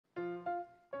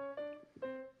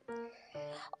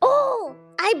Oh,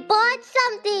 I bought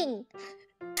something.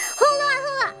 Hold on.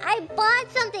 I bought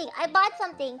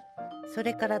something. そ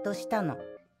れからどうしたの？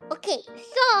 Okay,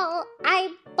 so I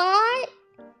bought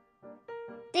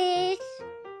this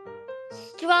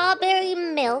strawberry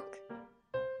milk,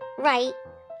 right?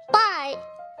 But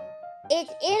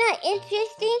it's in an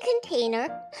interesting container.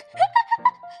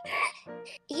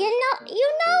 You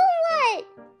know what?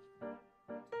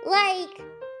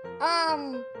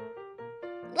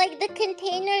 Like the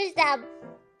containers that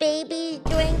babies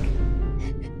drink.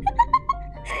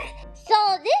 So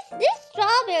this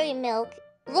strawberry milk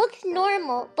looks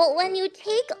normal, but when you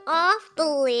take off the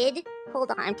lid,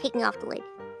 hold on, I'm taking off the lid.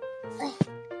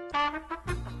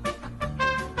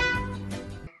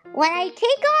 When I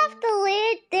take off the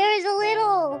lid, there's a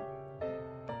little,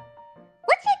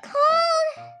 what's it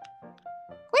called?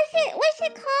 What's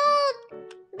it called?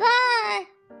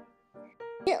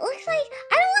 It looks like,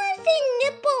 I don't want to say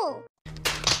nipple.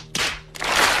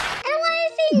 I don't want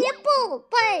to say nipple,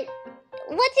 but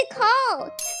what's it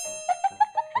called?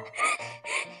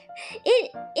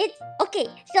 It's okay.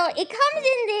 So it comes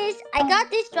in this. I got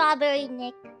this strawberry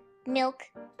milk,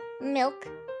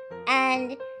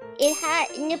 and it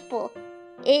had nipple.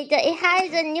 It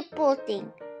has a nipple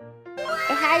thing.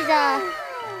 It has a.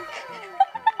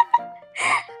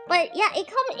 But yeah, it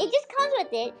just comes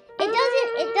with it. It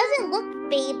doesn't look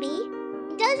baby.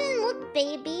 It doesn't look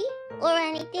baby or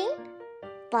anything.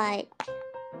 But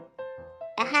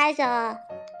it has a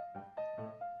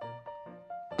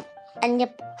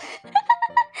nipple.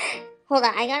 Hold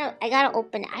on, I gotta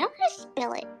open it. I don't want to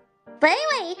spill it. But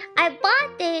anyway, I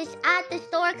bought this at the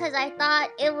store because I thought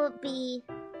it would be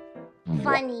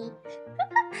funny.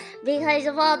 Because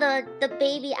of all the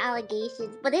baby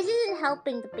allegations. But this isn't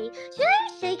helping the baby. Should I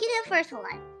have shaken it first? Hold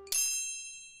on.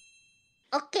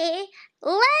 Okay,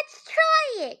 let's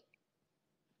try it.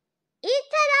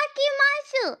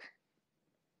 Itadakimasu.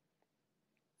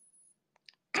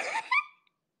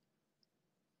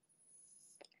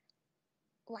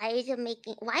 Why is it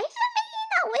making that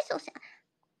whistle sound?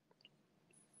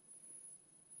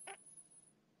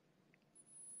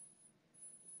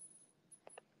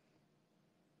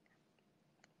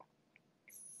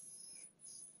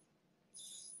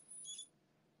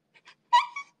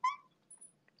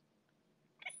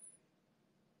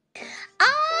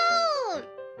 Oh!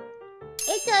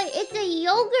 It's a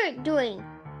yogurt drink.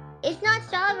 It's not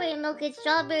strawberry milk, it's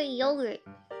strawberry yogurt.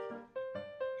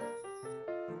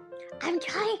 I'm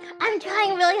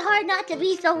trying really hard not to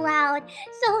be so loud.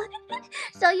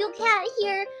 So you can't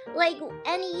hear like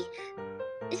any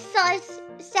sus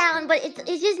sound, but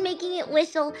it's just making it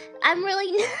whistle. I'm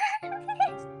really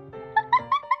nervous.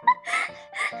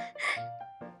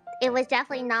 It was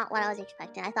definitely not what I was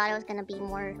expecting. I thought it was gonna be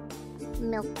more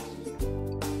milky.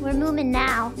 We're moving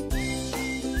now.